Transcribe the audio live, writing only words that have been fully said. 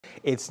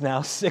It's now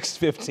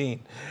 6:15,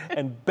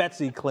 and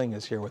Betsy Kling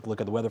is here with a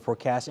look at the weather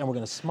forecast, and we're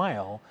going to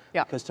smile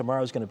because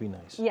tomorrow's going to be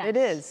nice. Yes. It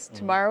is.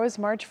 Tomorrow is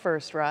March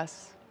 1st,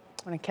 Russ.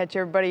 Want to catch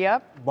everybody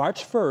up?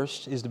 March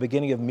 1st is the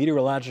beginning of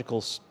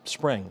meteorological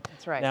spring.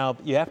 That's right. Now,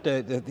 you have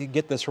to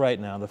get this right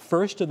now. The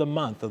first of the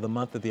month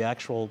that the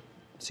actual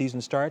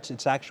season starts,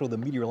 it's actually the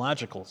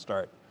meteorological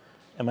start.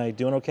 Am I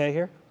doing okay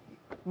here?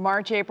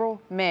 March,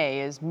 April,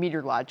 May is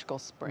meteorological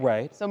spring.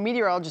 Right. So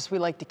meteorologists, we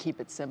like to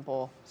keep it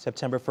simple.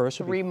 September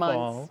 1st would be 3 months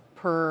fall.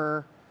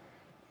 per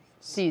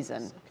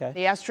season. Okay.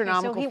 The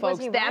astronomical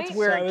folks, that's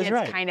where it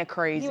gets kind of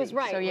crazy. He was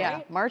right, so yeah,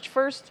 right? March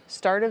 1st,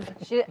 start of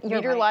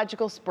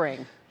meteorological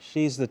spring.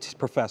 She's the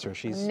professor.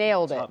 She's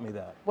nailed it. Taught me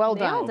that. Well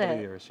done. Nailed it. Over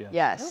the years, yes.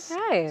 Yes.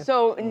 Okay.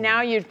 So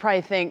now you'd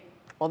probably think,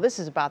 well, this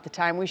is about the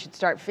time we should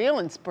start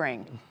feeling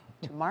spring.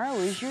 Tomorrow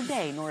is your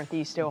day,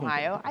 Northeast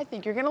Ohio. I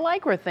think you're going to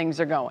like where things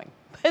are going.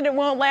 But it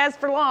won't last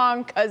for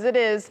long because it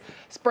is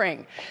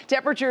spring.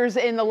 Temperatures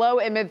in the low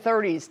and mid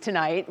 30s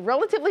tonight.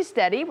 Relatively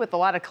steady with a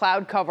lot of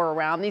cloud cover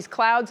around. These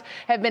clouds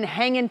have been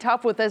hanging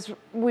tough with us.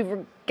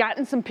 We've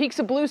gotten some peaks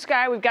of blue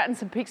sky. We've gotten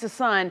some peaks of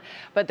sun,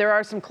 but there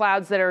are some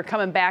clouds that are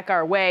coming back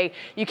our way.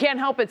 You can't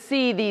help but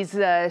see these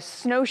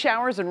snow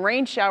showers and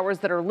rain showers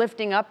that are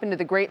lifting up into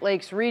the Great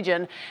Lakes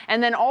region.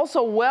 And then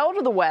also well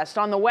to the west,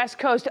 on the west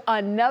coast,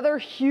 another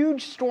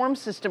huge storm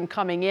system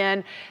coming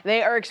in.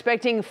 They are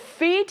expecting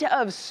feet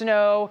of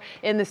snow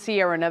in the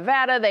Sierra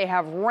Nevada. They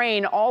have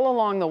rain all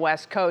along the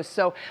west coast.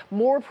 So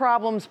more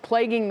problems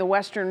plaguing the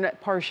western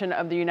portion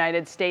of the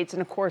United States.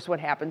 And of course, what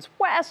happens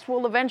west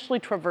will eventually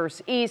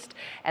traverse east.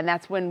 And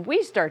that's when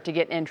we start to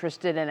get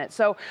interested in it.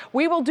 So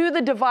we will do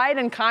the divide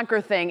and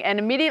conquer thing. And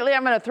immediately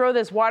I'm going to throw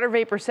this water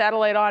vapor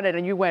satellite on it.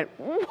 And you went,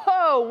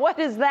 whoa, what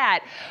is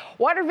that?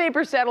 Water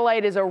vapor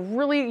satellite is a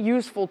really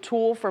useful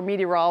tool for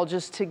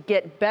meteorologists to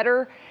get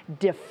better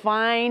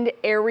defined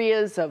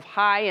areas of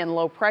high and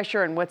low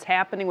pressure and what's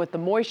happening with the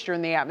moisture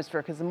in the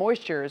atmosphere, because the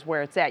moisture is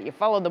where it's at. You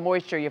follow the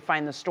moisture, you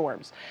find the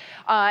storms.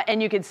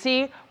 And you can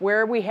see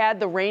where we had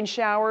the rain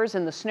showers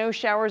and the snow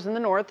showers in the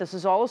north. This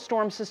is all a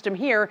storm system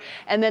here.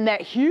 And then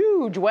that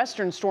huge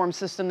western storm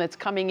system that's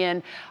coming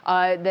in,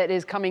 that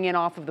is coming in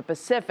off of the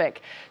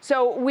Pacific.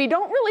 So we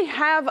don't really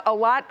have a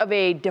lot of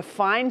a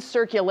defined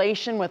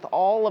circulation with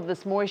all of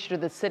this moisture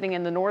that's sitting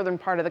in the northern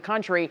part of the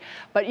country,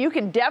 but you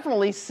can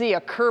definitely see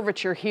a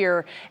curvature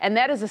here, and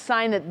that is a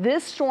sign that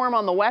this storm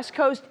on the west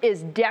coast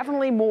is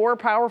definitely more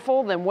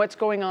powerful than what's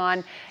going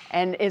on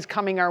and is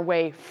coming our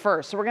way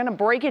first. So we're going to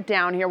break it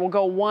down here. We'll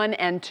go 1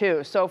 and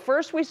 2. So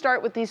first we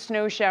start with these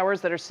snow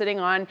showers that are sitting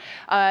on,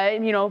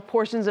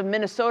 portions of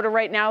Minnesota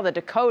right now, the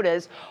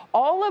Dakotas.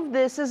 All of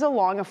this is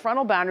along a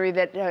frontal boundary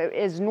that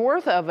is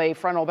north of a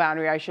frontal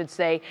boundary, I should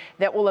say,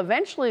 that will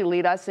eventually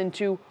lead us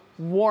into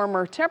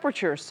warmer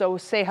temperatures. So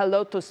say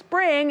hello to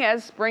spring,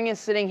 as spring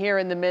is sitting here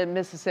in the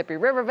mid-Mississippi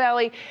River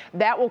Valley.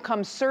 That will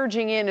come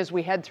surging in as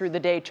we head through the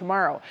day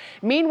tomorrow.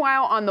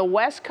 Meanwhile, on the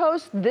west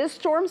coast, this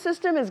storm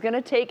system is going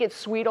to take its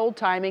sweet old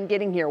time in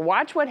getting here.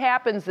 Watch what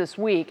happens this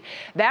week.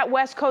 That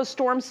west coast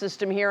storm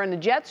system here in the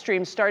jet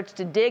stream starts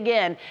to dig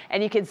in,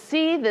 and you can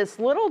see this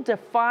little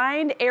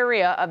defined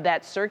area of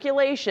that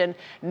circulation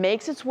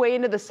makes its way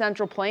into the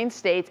Central Plains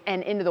states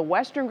and into the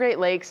western Great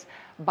Lakes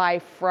by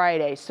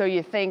Friday. So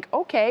you think,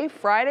 okay,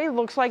 Friday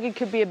looks like it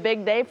could be a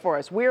big day for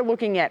us. We're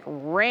looking at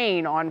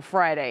rain on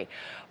Friday.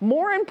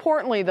 More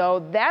importantly,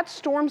 though, that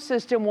storm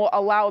system will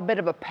allow a bit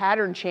of a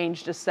pattern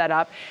change to set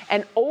up.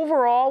 And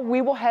overall,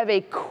 we will have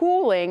a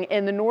cooling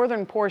in the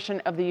northern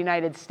portion of the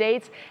United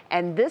States.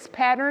 And this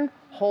pattern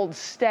holds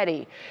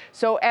steady.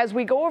 So as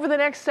we go over the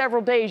next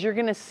several days, you're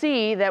going to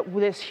see that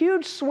this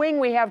huge swing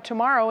we have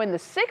tomorrow in the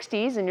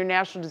 60s in your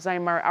National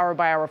Design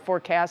hour-by-hour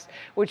forecast,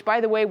 which,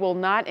 by the way, will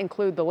not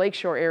include the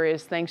lakeshore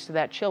areas thanks to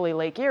that chilly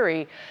Lake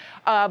Erie.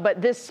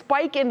 But this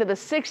spike into the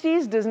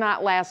 60s does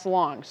not last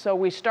long. So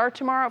we start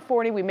tomorrow at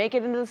 40, we make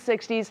it into the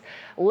 60s.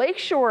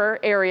 Lakeshore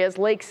areas,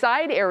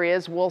 lakeside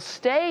areas will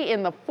stay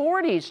in the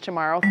 40s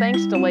tomorrow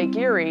thanks to Lake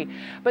Erie.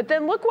 But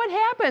then look what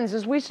happens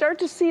as we start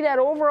to see that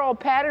overall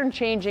pattern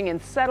changing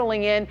and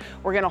settling in.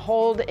 We're going to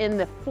hold in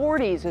the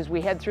 40s as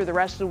we head through the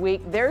rest of the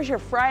week. There's your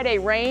Friday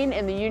rain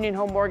in the Union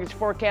Home Mortgage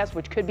forecast,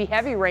 which could be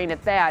heavy rain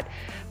at that.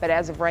 But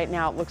as of right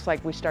now, it looks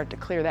like we start to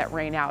clear that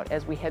rain out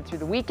as we head through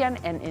the weekend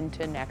and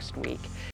into next week.